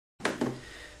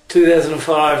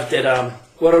2005 Dead Arm.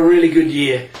 What a really good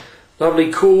year.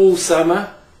 Lovely cool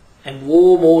summer and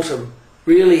warm autumn.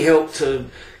 Really helped to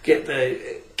keep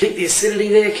the acidity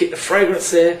there, keep the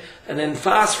fragrance there, and then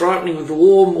fast ripening with the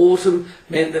warm autumn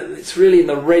meant that it's really in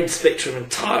the red spectrum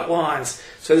and tight wines.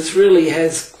 So this really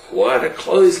has quite a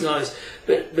closed nose,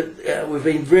 but we've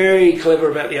been very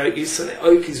clever about the oak use, so the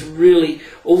oak is really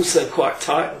also quite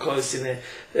tight and closed in there.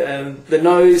 The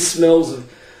nose smells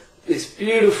of this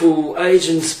beautiful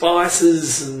Asian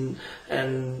spices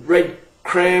and red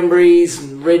cranberries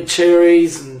and red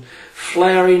cherries and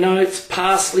flowery notes,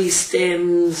 parsley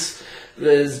stems.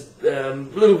 There's a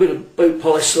little bit of boot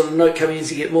polish sort of note coming in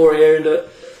to get more air into it.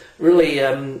 Really,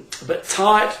 but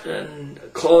tight and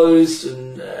closed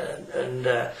and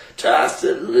just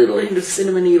a little hint of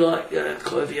cinnamony like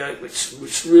clovey oak,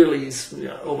 which really is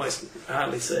almost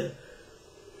hardly seen.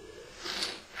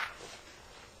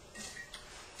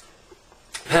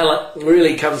 Palate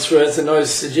really comes through, as the nose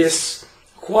suggests,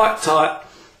 quite tight,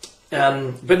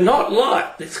 but not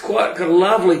light. It's quite got a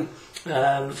lovely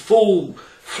full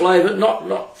flavour,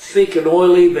 not thick and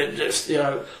oily, but just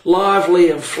lively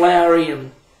and flowery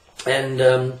and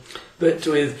but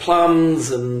with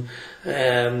plums and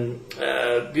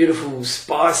beautiful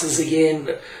spices again.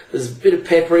 There's a bit of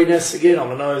pepperiness again on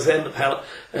the nose and the palate.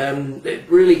 It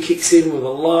really kicks in with a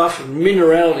life and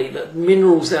minerality. The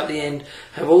minerals out the end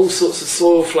have all sorts of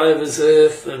soil flavours,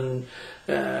 earth and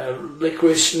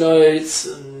licorice notes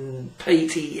and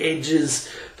peaty edges,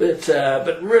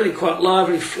 but really quite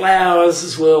lively flowers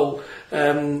as well.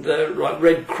 Like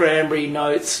red cranberry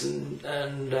notes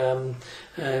and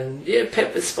yeah,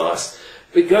 pepper spice.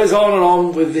 It goes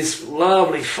on with this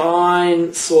lovely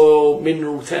fine soil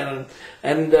mineral tannin,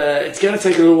 and it's going to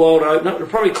take a little while to open up. It'll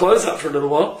probably close up for a little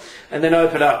while and then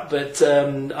open up, but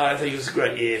I think it was a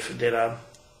great year for Dead Arm.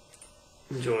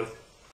 Enjoy.